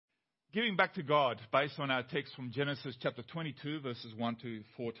giving back to God based on our text from Genesis chapter 22, verses 1 to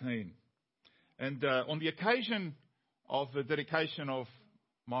 14. And on the occasion of the dedication of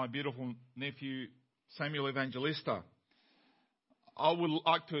my beautiful nephew, Samuel Evangelista, I would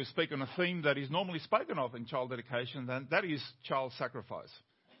like to speak on a theme that is normally spoken of in child dedication, and that is child sacrifice.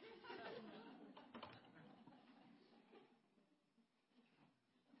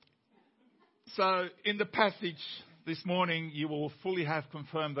 So, in the passage this morning, you will fully have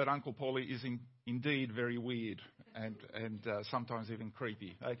confirmed that Uncle Paulie is indeed very weird and sometimes even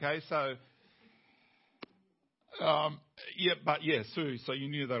creepy. Okay, so, Sue, so you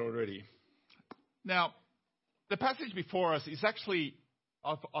knew that already. Now, the passage before us is actually,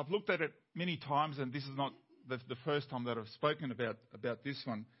 I've looked at it many times, and this is not the first time that I've spoken about this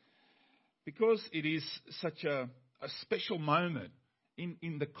one, because it is such a special moment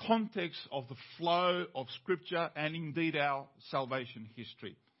in the context of the flow of Scripture and indeed our salvation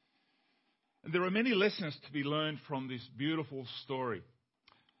history. And there are many lessons to be learned from this beautiful story.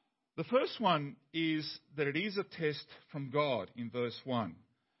 The first one is that it is a test from God in verse 1.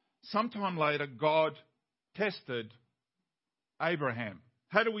 Sometime later, God tested Abraham.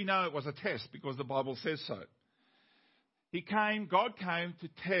 How do we know it was a test? Because the Bible says so. God came to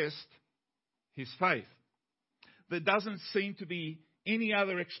test his faith. There doesn't seem to be any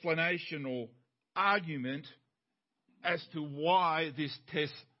other explanation or argument as to why this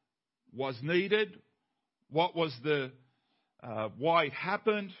test was needed, what was why it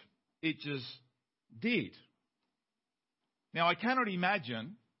happened. It just did. Now, I cannot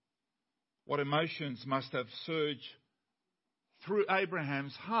imagine what emotions must have surged through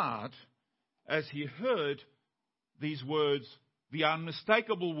Abraham's heart as he heard these words, the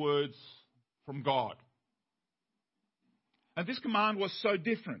unmistakable words from God. And this command was so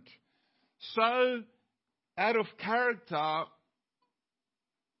different, so out of character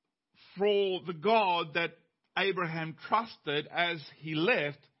for the God that Abraham trusted as he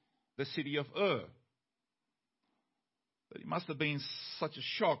left the city of Ur. But it must have been such a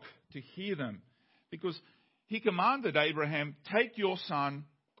shock to hear them, because he commanded Abraham, take your son,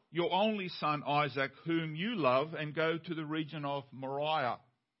 your only son Isaac, whom you love, and go to the region of Moriah.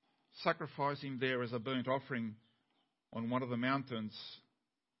 Sacrifice him there as a burnt offering on one of the mountains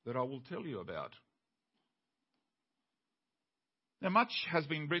that I will tell you about. Now, much has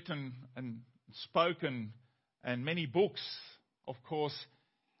been written and spoken, and many books, of course.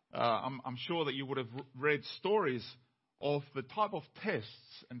 I'm sure that you would have read stories of the type of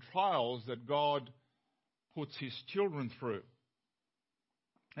tests and trials that God puts his children through,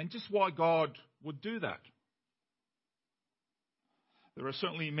 and just why God would do that. There are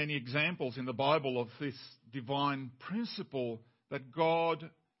certainly many examples in the Bible of this divine principle that God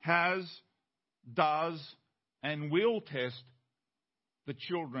has, does, and will test the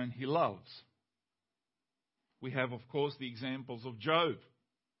children he loves. We have, of course, the examples of Job,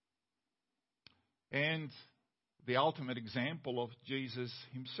 and the ultimate example of Jesus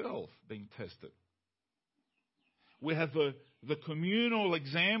himself being tested. We have the communal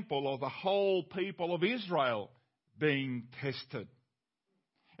example of the whole people of Israel being tested.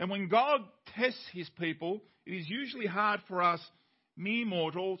 And when God tests his people, it is usually hard for us mere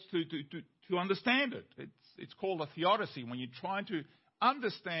mortals to understand it. It's called a theodicy, when you're trying to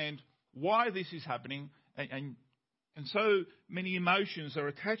understand why this is happening, and so many emotions are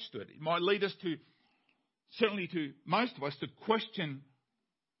attached to it. It might lead us to, certainly to most of us, to question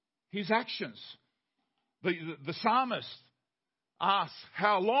his actions. The psalmist asks,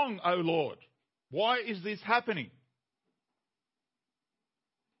 how long, O Lord? Why is this happening?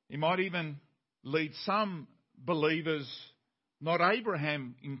 It might even lead some believers, not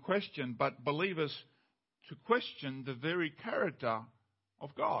Abraham in question, but believers to question the very character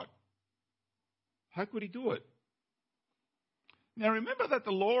of God. How could he do it? Now remember that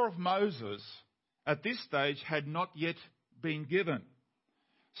the law of Moses at this stage had not yet been given.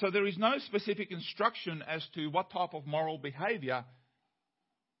 So there is no specific instruction as to what type of moral behaviour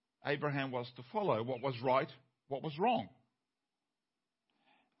Abraham was to follow, what was right, what was wrong.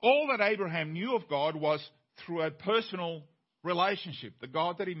 All that Abraham knew of God was through a personal relationship, the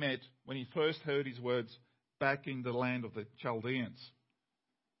God that he met when he first heard his words back in the land of the Chaldeans.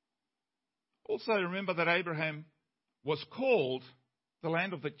 Also remember that Abraham was called, the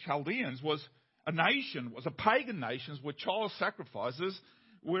land of the Chaldeans was a nation, was a pagan nation, where child sacrifices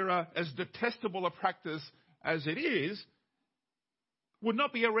were as detestable a practice as it is, would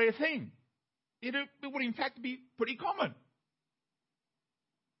not be a rare thing. It would in fact be pretty common.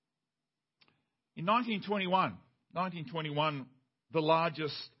 In 1921, the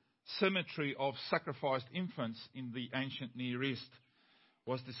largest cemetery of sacrificed infants in the ancient Near East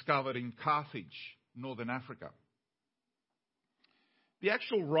was discovered in Carthage, northern Africa. The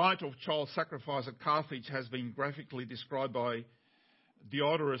actual rite of child sacrifice at Carthage has been graphically described by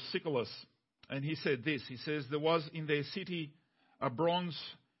Diodorus Siculus, and he said this. He says, there was in their city a bronze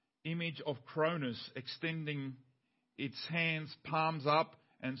image of Cronus extending its hands, palms up,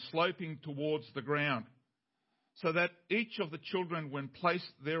 and sloping towards the ground, so that each of the children, when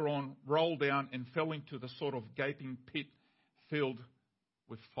placed thereon, rolled down and fell into the sort of gaping pit filled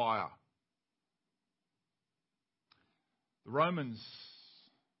with fire. The Romans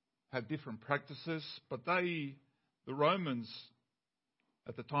had different practices, but the Romans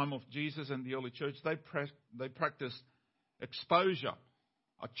at the time of Jesus and the early church, they practiced exposure.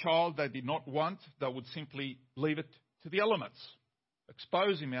 A child they did not want, they would simply leave it to the elements,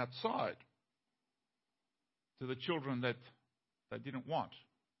 expose him outside to the children that they didn't want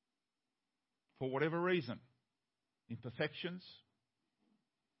for whatever reason. Imperfections,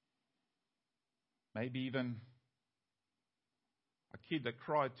 maybe even a kid that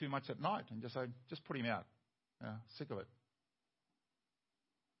cried too much at night and just say, just put him out. Sick of it.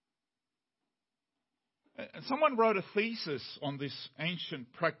 And someone wrote a thesis on this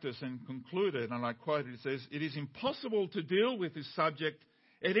ancient practice and concluded, and I quote it says, "It is impossible to deal with this subject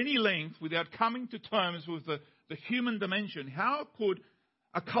at any length without coming to terms with the human dimension. How could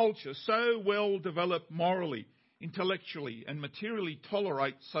a culture so well developed morally, intellectually, and materially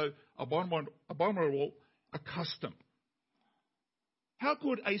tolerate so abominable a custom? How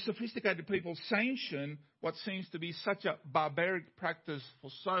could a sophisticated people sanction what seems to be such a barbaric practice for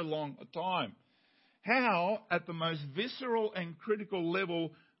so long a time? How, at the most visceral and critical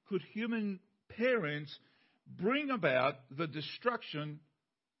level, could human parents bring about the destruction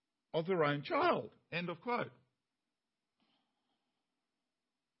of their own child?" End of quote.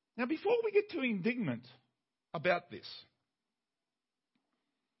 Now, before we get too indignant about this,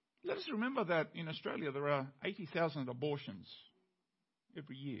 let us remember that in Australia there are 80,000 abortions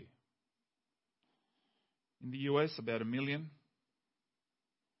every year. In the US, about 1 million.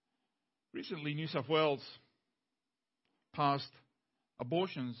 Recently, New South Wales passed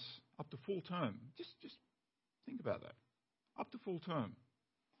abortions up to full term. Just think about that. Up to full term.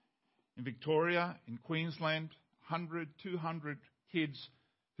 In Victoria, in Queensland, 100, 200 kids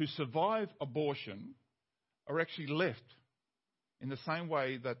who survive abortion are actually left in the same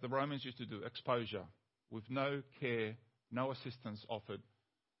way that the Romans used to do, exposure, with no care, no assistance offered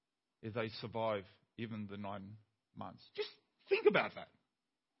if they survive even the 9 months. Just think about that.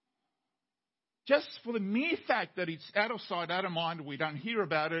 Just for the mere fact that it's out of sight, out of mind, we don't hear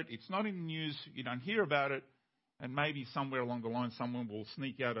about it, it's not in the news, you don't hear about it, and maybe somewhere along the line someone will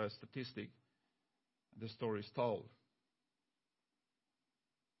sneak out a statistic and the story is told.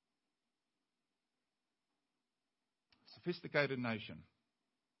 Sophisticated nation.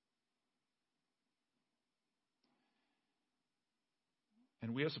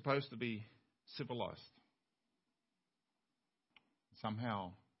 And we are supposed to be civilized.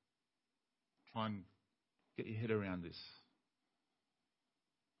 Somehow try and get your head around this.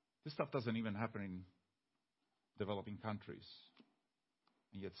 This stuff doesn't even happen in developing countries,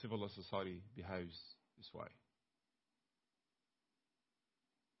 and yet civilized society behaves this way.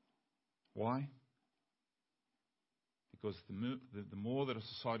 Why? Because the more that a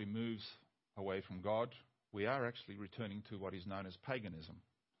society moves away from God, we are actually returning to what is known as paganism.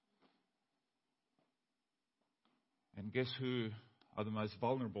 And guess who are the most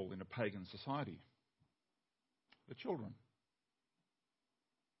vulnerable in a pagan society? The children.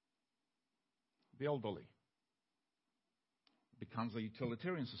 The elderly. It becomes a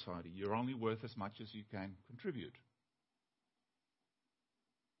utilitarian society. You're only worth as much as you can contribute.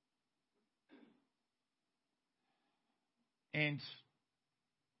 And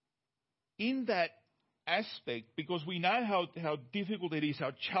in that aspect, because we know how difficult it is,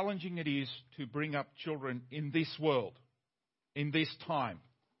 how challenging it is to bring up children in this world, in this time,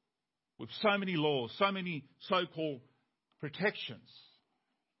 with so many laws, so many so-called protections.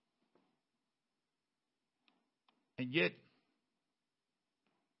 And yet,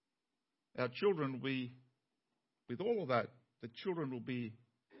 our children, with all of that, the children will be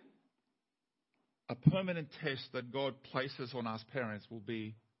a permanent test that God places on us parents will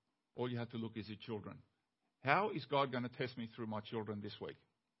be, all you have to look is your children. How is God going to test me through my children this week?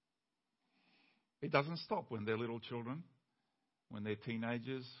 It doesn't stop when they're little children, when they're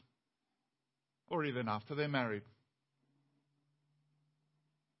teenagers, or even after they're married.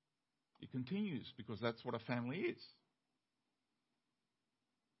 It continues because that's what a family is.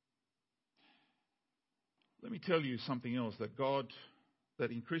 Let me tell you something else,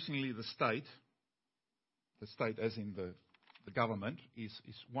 that increasingly the state as in the the government, is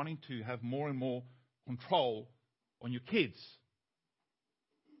wanting to have more and more control on your kids.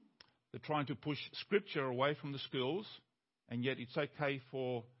 They're trying to push Scripture away from the schools, and yet it's okay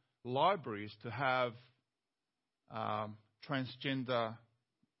for libraries to have transgender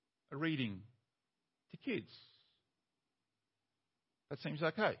reading to kids. That seems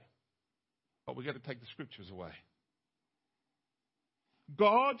okay. But we've got to take the Scriptures away.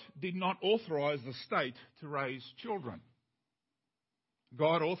 God did not authorize the state to raise children.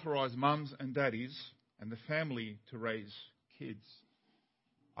 God authorized mums and daddies and the family to raise kids.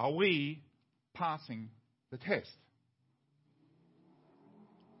 Are we passing the test?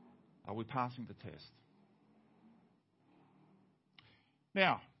 Are we passing the test?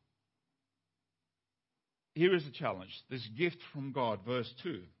 Now, here is a challenge. This gift from God, verse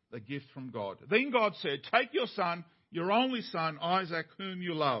 2, the gift from God. Then God said, take your son, your only son, Isaac, whom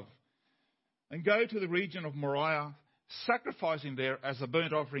you love, and go to the region of Moriah, sacrifice him there as a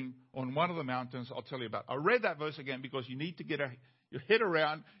burnt offering on one of the mountains I'll tell you about. I read that verse again because you need to get your head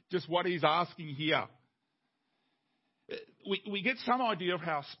around just what he's asking here. We get some idea of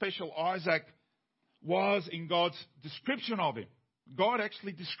how special Isaac was in God's description of him. God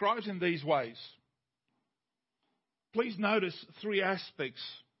actually describes him these ways. Please notice three aspects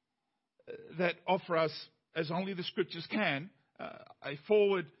that offer us, as only the Scriptures can, a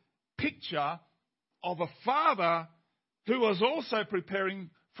forward picture of a father who was also preparing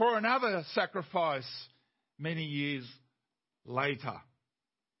for another sacrifice many years later.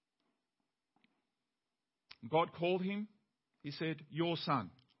 God called him. He said, your son.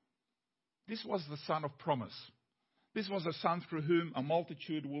 This was the son of promise. This was a son through whom a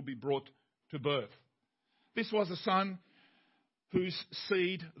multitude will be brought to birth. This was a son whose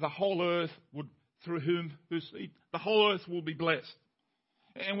seed the whole earth would, whose seed the whole earth will be blessed.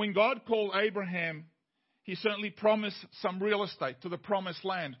 And when God called Abraham, he certainly promised some real estate to the promised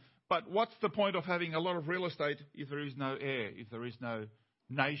land. But what's the point of having a lot of real estate if there is no heir, if there is no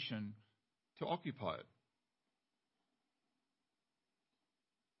nation to occupy it?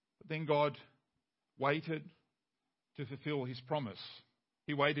 But then God waited to fulfill his promise.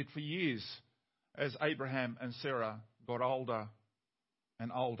 He waited for years as Abraham and Sarah got older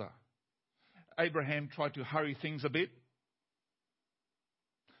and older. Abraham tried to hurry things a bit.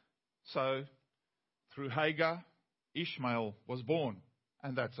 So, through Hagar, Ishmael was born.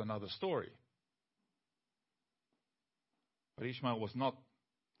 And that's another story. But Ishmael was not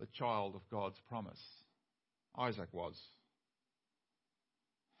the child of God's promise. Isaac was.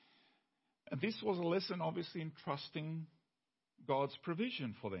 And this was a lesson, obviously, in trusting God's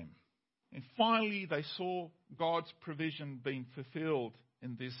provision for them. And finally, they saw God's provision being fulfilled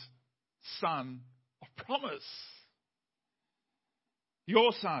in this son of promise.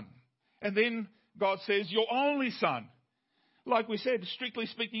 Your son. And then God says, your only son. Like we said, strictly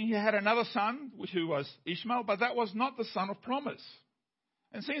speaking, he had another son, who was Ishmael, but that was not the son of promise.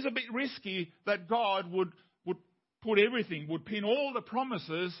 And it seems a bit risky that God would put everything, would pin all the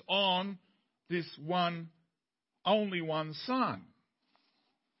promises on this only one son.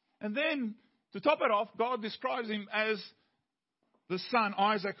 And then, to top it off, God describes him as the son,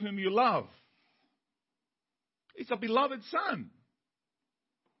 Isaac, whom you love. It's a beloved son.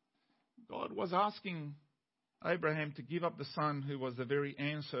 God was asking Abraham to give up the son who was the very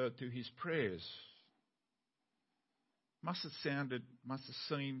answer to his prayers. Must have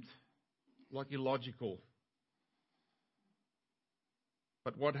seemed like illogical.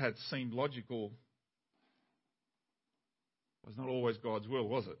 But what had seemed logical was not always God's will,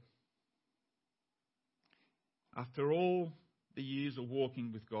 was it? After all the years of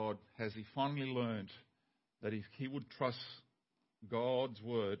walking with God, has he finally learned that if he would trust God's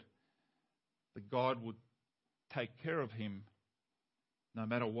word, that God would take care of him no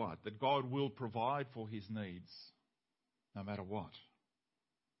matter what, that God will provide for his needs no matter what.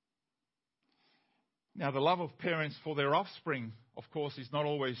 Now, the love of parents for their offspring, of course, is not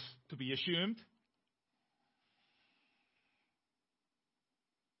always to be assumed.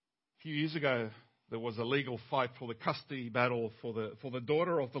 A few years ago, there was a legal fight for the custody battle for the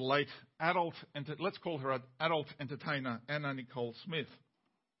daughter of the late adult, let's call her an adult entertainer, Anna Nicole Smith.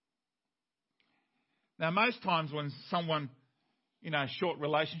 Now, most times when someone in a short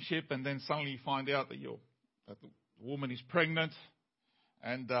relationship and then suddenly you find out that the woman is pregnant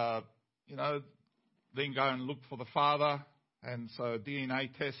and, then go and look for the father, and so DNA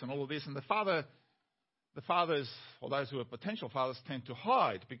tests and all of this, and the fathers, or those who are potential fathers, tend to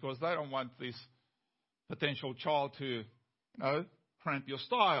hide because they don't want this potential child to, cramp your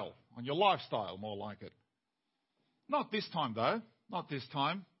style, on your lifestyle, more like it. Not this time, though. Not this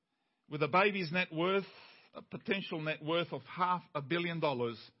time. With a baby's net worth a potential net worth of $500 million,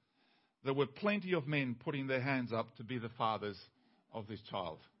 there were plenty of men putting their hands up to be the fathers of this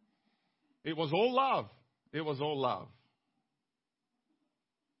child. It was all love. It was all love.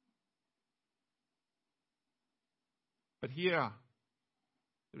 But here,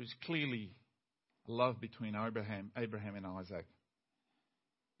 there is clearly love between Abraham and Isaac.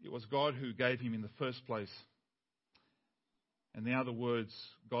 It was God who gave him in the first place. And in other words,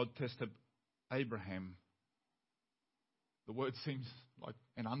 God tested Abraham. The word seems like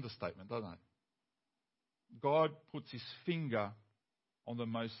an understatement, doesn't it? God puts his finger on the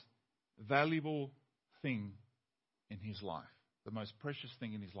most valuable thing in his life, the most precious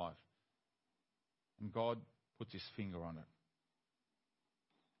thing in his life. And God puts his finger on it.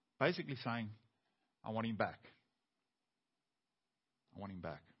 Basically saying, I want him back. I want him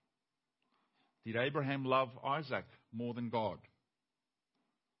back. Did Abraham love Isaac more than God?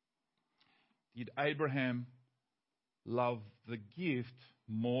 Did Abraham love the gift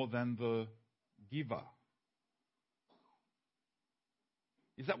more than the giver?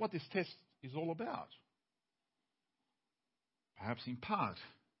 Is that what this test is all about? Perhaps in part.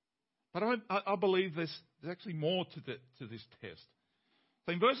 But I believe there's actually more to this test.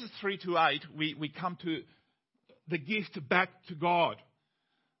 So in verses 3 to 8, we come to the gift back to God.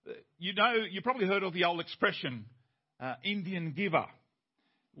 You probably heard of the old expression, Indian giver,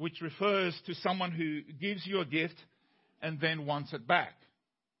 which refers to someone who gives you a gift and then wants it back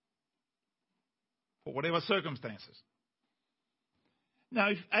for whatever circumstances. Now,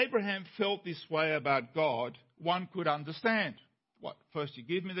 if Abraham felt this way about God, one could understand. What? First you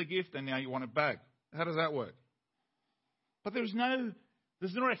give me the gift and now you want it back. How does that work? But there's not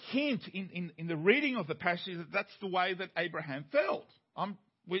a hint in the reading of the passage that that's the way that Abraham felt.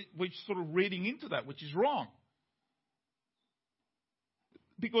 We're sort of reading into that, which is wrong.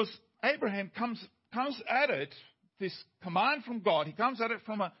 Because Abraham comes at it, this command from God, he comes at it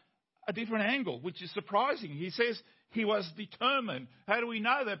from a different angle, which is surprising. He says he was determined. How do we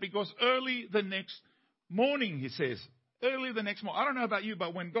know that? Because early the next morning, he says. Early the next morning. I don't know about you,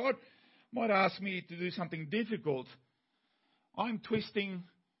 but when God might ask me to do something difficult, I'm twisting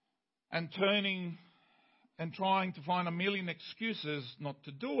and turning and trying to find a million excuses not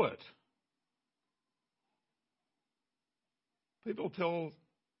to do it. People tell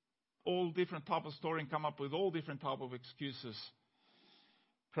all different type of story and come up with all different type of excuses,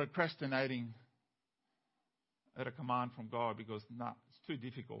 procrastinating at a command from God because, it's too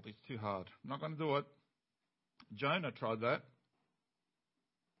difficult, it's too hard. I'm not going to do it. Jonah tried that.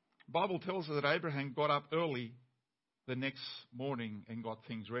 The Bible tells us that Abraham got up early the next morning and got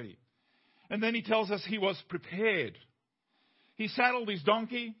things ready. And then he tells us he was prepared. He saddled his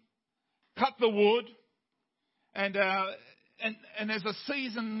donkey, cut the wood, and as a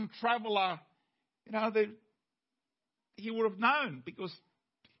seasoned traveller, he would have known because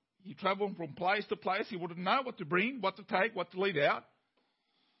he travelled from place to place. He would have known what to bring, what to take, what to leave out.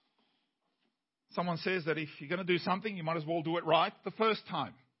 Someone says that if you're going to do something, you might as well do it right the first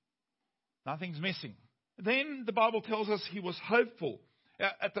time. Nothing's missing. Then the Bible tells us he was hopeful.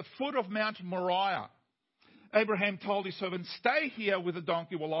 At the foot of Mount Moriah, Abraham told his servant, stay here with the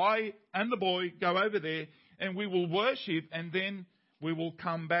donkey while I and the boy go over there and we will worship and then we will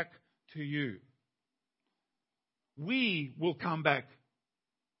come back to you. We will come back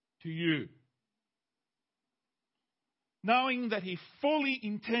to you. Knowing that he fully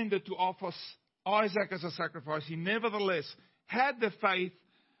intended to offer Isaac as a sacrifice, he nevertheless had the faith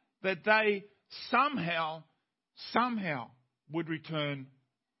that they somehow would return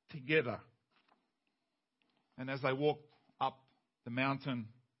together. And as they walked up the mountain,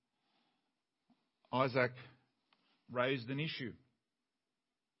 Isaac raised an issue.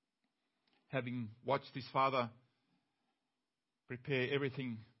 Having watched his father prepare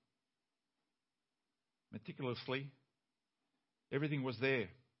everything meticulously, everything was there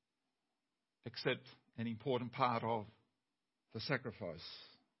except an important part of the sacrifice.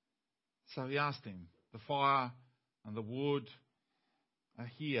 So he asked him, the fire and the wood are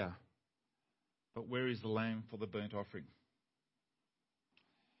here, but where is the lamb for the burnt offering?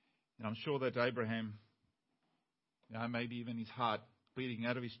 And I'm sure that Abraham, maybe even his heart bleeding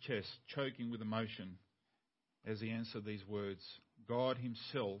out of his chest, choking with emotion as he answered these words, God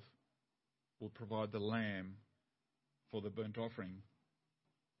himself will provide the lamb for the burnt offering,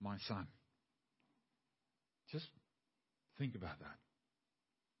 my son. Just think about that.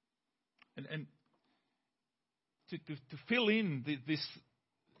 And to fill in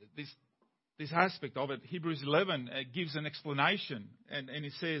this aspect of it, Hebrews 11 gives an explanation. And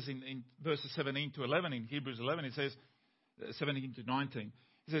it says in verses 17 to 11, in Hebrews 11, it says, 17 to 19,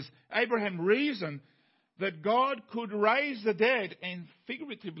 it says, Abraham reasoned that God could raise the dead, and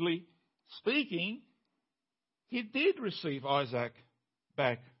figuratively speaking, he did receive Isaac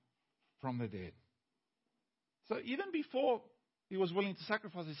back from the dead. So even before he was willing to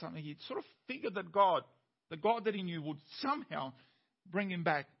sacrifice his son, he sort of figured that God, the God that he knew, would somehow bring him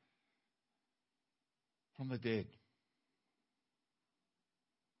back from the dead.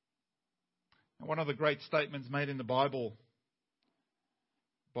 And one of the great statements made in the Bible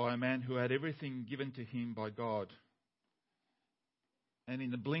by a man who had everything given to him by God, and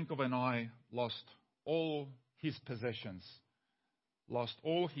in the blink of an eye lost all his possessions, lost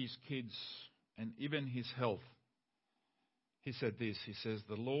all his kids, and even his health. He said this, he says,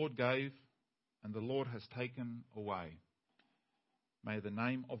 "The Lord gave and the Lord has taken away. May the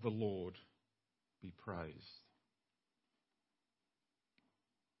name of the Lord be praised."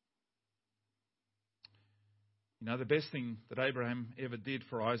 You know, the best thing that Abraham ever did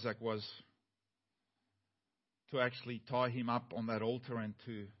for Isaac was to actually tie him up on that altar and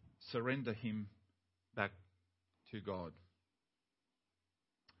to surrender him back to God.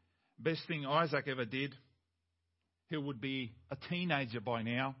 Best thing Isaac ever did, he would be a teenager by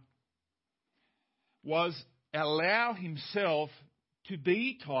now, was allow himself to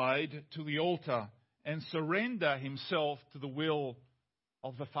be tied to the altar and surrender himself to the will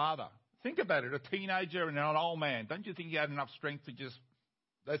of the Father. Think about it, a teenager and an old man. Don't you think he had enough strength to just,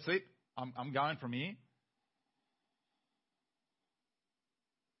 that's it, I'm going from here?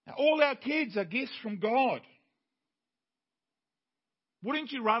 Now, all our kids are gifts from God.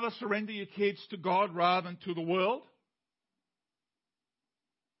 Wouldn't you rather surrender your kids to God rather than to the world?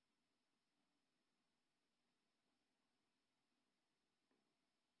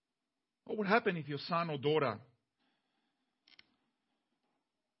 What would happen if your son or daughter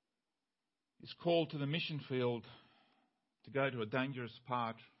is called to the mission field to go to a dangerous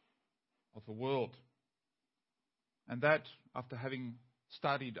part of the world? And that after having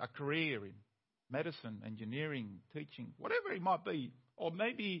studied a career in medicine, engineering, teaching, whatever it might be, or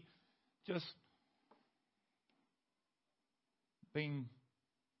maybe just being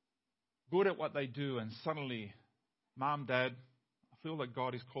good at what they do, and suddenly, Mom, Dad, I feel like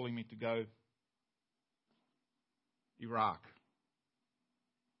God is calling me to go Iraq,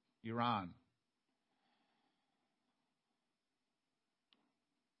 Iran.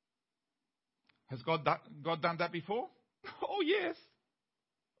 Has God done that before? Oh, yes.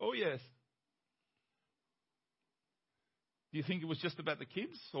 Oh, yes. Do you think it was just about the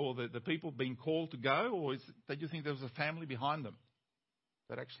kids or the people being called to go? Or did you think there was a family behind them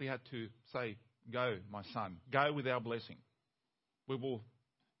that actually had to say, "Go, my son, go with our blessing. We will,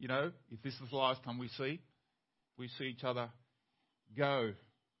 if this is the last time we see each other, go.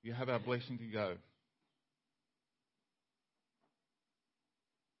 You have our blessing to go."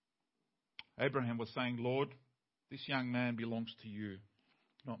 Abraham was saying, "Lord, this young man belongs to you,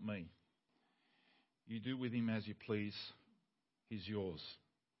 not me. You do with him as you please. He's yours."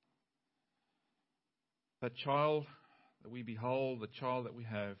 That child that we behold, the child that we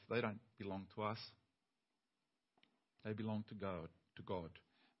have, they don't belong to us. They belong to God.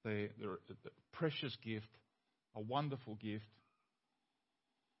 They're a precious gift, a wonderful gift.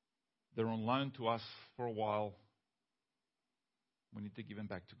 They're on loan to us for a while. We need to give them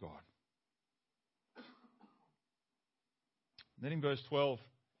back to God. Then in verse 12,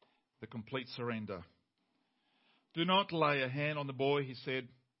 the complete surrender. "Do not lay a hand on the boy," he said.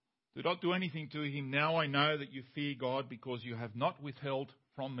 "Do not do anything to him. Now I know that you fear God, because you have not withheld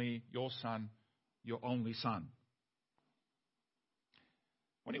from me your son, your only son."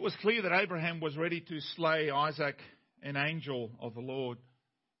 When it was clear that Abraham was ready to slay Isaac, an angel of the Lord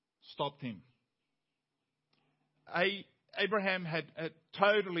stopped him. Abraham had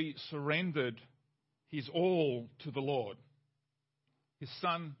totally surrendered his all to the Lord. His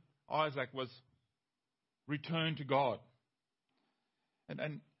son Isaac was returned to God.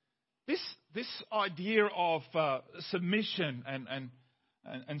 And this idea of submission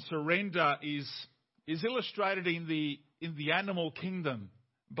and surrender is illustrated in the animal kingdom,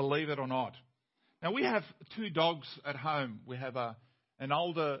 believe it or not. Now, we have two dogs at home. We have an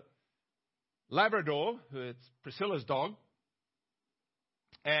older Labrador, who it's Priscilla's dog,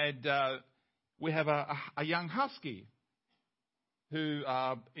 and we have a young husky, who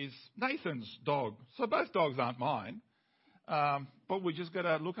is Nathan's dog. So both dogs aren't mine, but we just got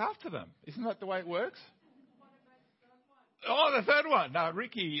to look after them. Isn't that the way it works? Oh, the third one. No,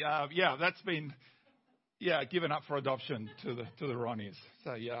 Ricky, that's been, given up for adoption to the Ronnies.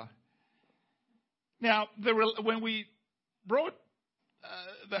 So, yeah. Now, when we brought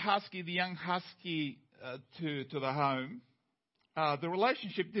the young husky, to the home, the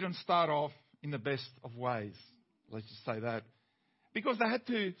relationship didn't start off in the best of ways. Let's just say that. Because they had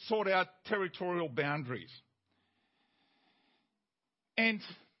to sort out territorial boundaries. And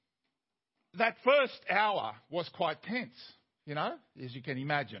that first hour was quite tense, as you can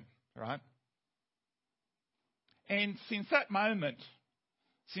imagine, right? And since that moment,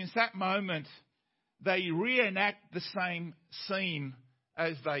 they reenact the same scene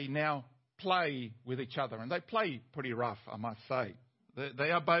as they now play with each other. And they play pretty rough, I must say.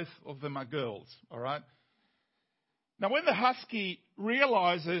 They are both of them are girls, all right? Now, when the husky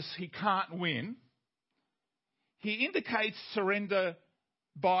realizes he can't win, he indicates surrender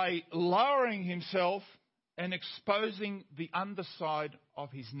by lowering himself and exposing the underside of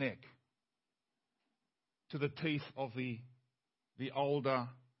his neck to the teeth of the older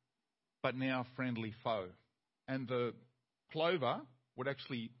but now friendly foe. And the plover would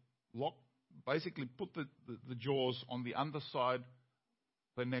actually basically put the jaws on the underside,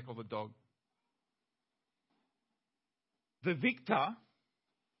 the neck of the dog. The victor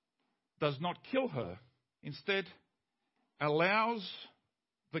does not kill her. Instead, allows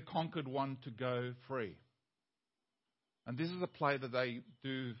the conquered one to go free. And this is a play that they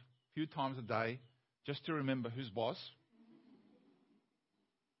do a few times a day just to remember who's boss.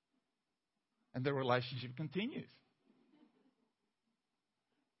 And the relationship continues.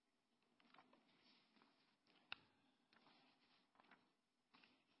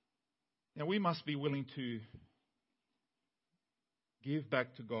 Now, we must be willing to give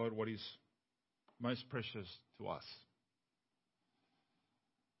back to God what is most precious to us.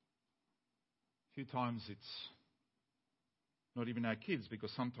 A few times it's not even our kids,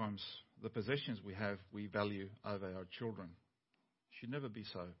 because sometimes the possessions we have we value over our children. It should never be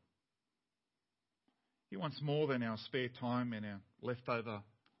so. He wants more than our spare time and our leftover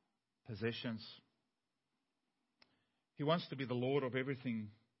possessions. He wants to be the Lord of everything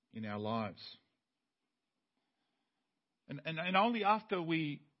in our lives. And only after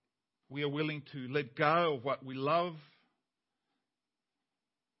we are willing to let go of what we love,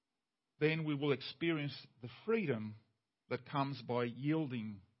 then we will experience the freedom that comes by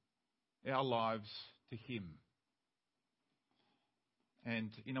yielding our lives to Him.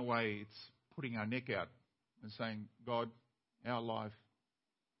 And in a way, it's putting our neck out and saying, God, our lives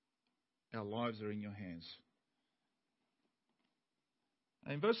are in your hands.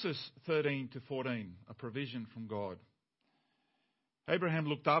 In verses 13 to 14, a provision from God. Abraham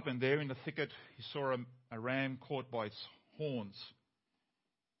looked up, and there in the thicket he saw a ram caught by its horns.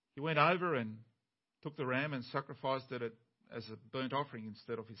 He went over and took the ram and sacrificed it as a burnt offering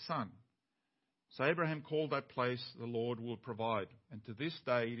instead of his son. So Abraham called that place, the Lord will provide. And to this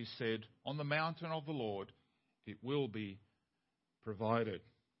day it is said, on the mountain of the Lord it will be provided.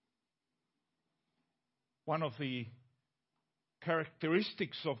 One of the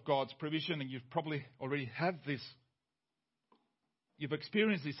characteristics of God's provision, and you've probably already have this, you've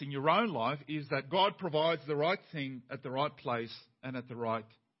experienced this in your own life, is that God provides the right thing at the right place and at the right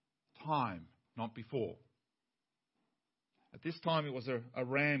time, not before. At this time it was a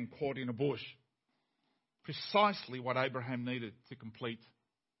ram caught in a bush. Precisely what Abraham needed to complete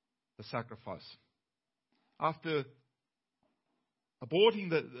the sacrifice. After aborting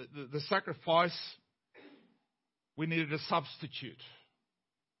the sacrifice, we needed a substitute.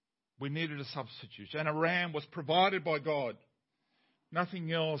 And a ram was provided by God.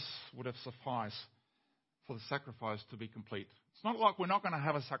 Nothing else would have sufficed for the sacrifice to be complete. It's not like we're not going to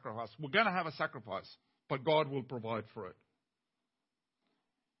have a sacrifice. We're going to have a sacrifice, but God will provide for it.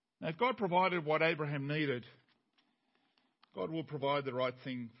 Now, if God provided what Abraham needed, God will provide the right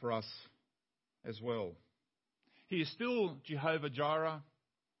thing for us as well. He is still Jehovah Jireh,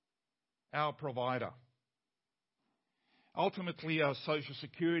 our provider. Ultimately, our social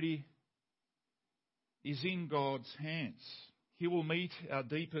security is in God's hands. He will meet our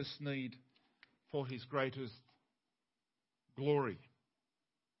deepest need for His greatest glory.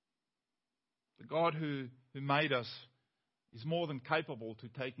 The God who made us is more than capable to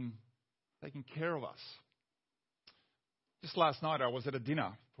taking care of us. Just last night I was at a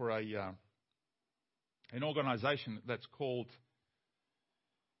dinner for an organisation that's called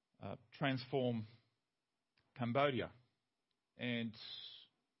Transform Cambodia. And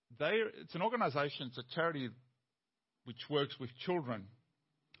it's an organisation, it's a charity which works with children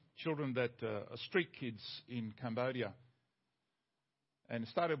that are street kids in Cambodia. And it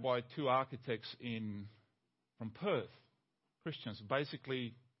started by two architects from Perth, Christians.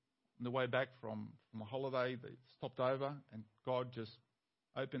 Basically, on the way back from a holiday, they stopped over and God just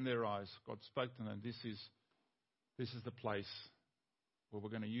opened their eyes. God spoke to them, this is the place where we're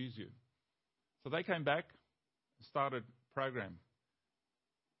going to use you. So they came back and started a program.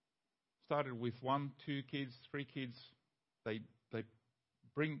 started with 1, 2 kids, 3 kids. They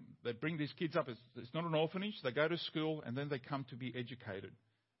bring these kids up. It's not an orphanage. They go to school and then they come to be educated.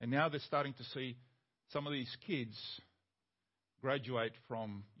 And now they're starting to see some of these kids graduate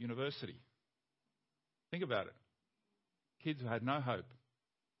from university. Think about it. Kids who had no hope.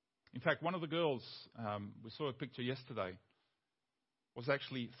 In fact, one of the girls, we saw a picture yesterday, was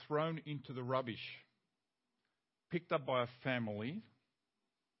actually thrown into the rubbish, picked up by a family,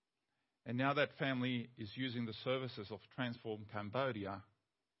 and now that family is using the services of Transform Cambodia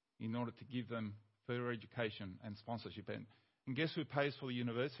in order to give them further education and sponsorship. And guess who pays for the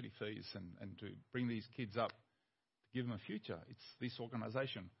university fees and to bring these kids up, to give them a future? It's this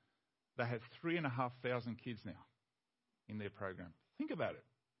organisation. They have 3,500 kids now in their program. Think about it.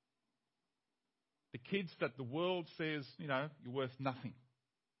 The kids that the world says, you're worth nothing.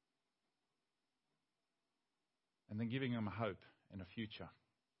 And then giving them a hope and a future.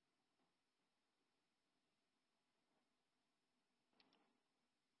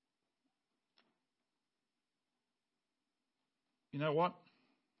 You know what?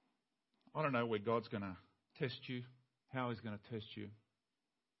 I don't know where God's going to test you, how He's going to test you. It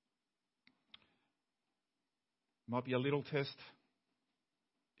might be a little test.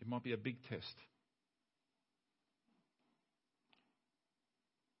 It might be a big test.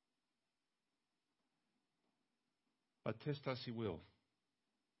 But test us He will.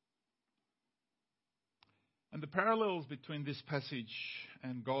 And the parallels between this passage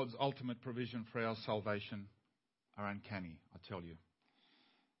and God's ultimate provision for our salvation are uncanny, I tell you.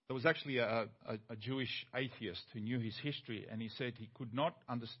 There was actually a Jewish atheist who knew his history, and he said he could not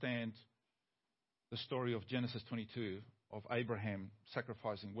understand the story of Genesis 22 of Abraham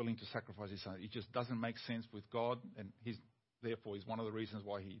willing to sacrifice his son. It just doesn't make sense with God, and therefore is one of the reasons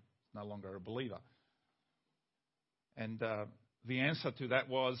why he's no longer a believer. And the answer to that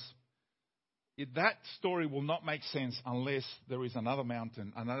was, that story will not make sense unless there is another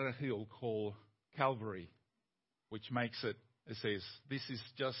mountain, another hill called Calvary, which makes it says, this is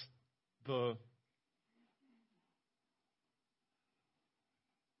just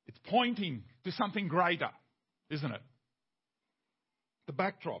it's pointing to something greater, isn't it? The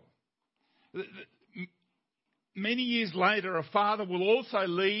backdrop. Many years later, a father will also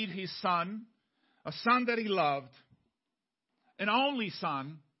lead his son, a son that he loved, an only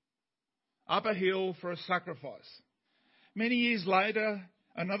son, up a hill for a sacrifice. Many years later,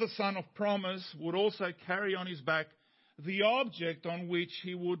 another son of promise would also carry on his back the object on which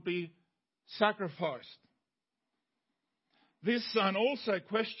he would be sacrificed. This son also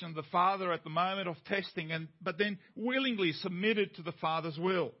questioned the father at the moment of testing, but then willingly submitted to the father's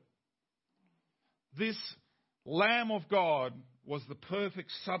will. This Lamb of God was the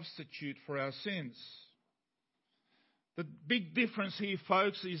perfect substitute for our sins. The big difference here,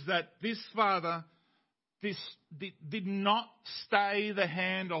 folks, is that this father did not stay the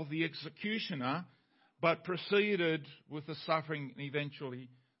hand of the executioner, but proceeded with the suffering and eventually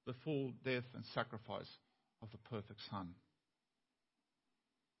the full death and sacrifice of the perfect Son.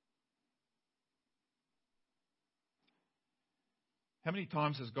 How many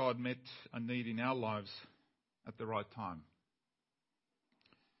times has God met a need in our lives at the right time?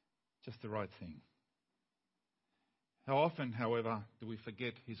 Just the right thing. How often, however, do we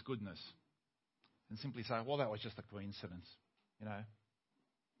forget His goodness and simply say, well, that was just a coincidence,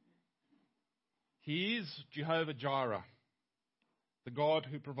 He is Jehovah Jireh, the God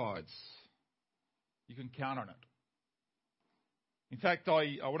who provides. You can count on it. In fact,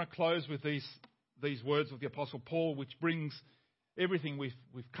 I want to close with these words of the Apostle Paul, which brings everything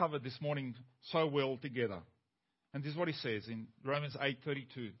we've covered this morning so well together. And this is what he says in Romans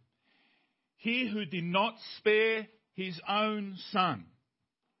 8:32. He who did not spare His own Son,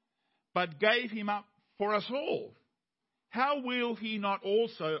 but gave Him up for us all, how will He not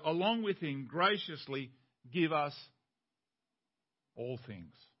also, along with Him, graciously give us all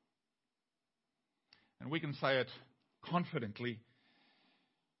things? And we can say it confidently.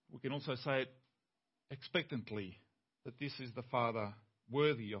 We can also say it expectantly, that this is the Father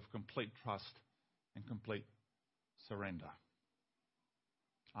worthy of complete trust and complete surrender.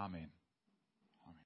 Amen.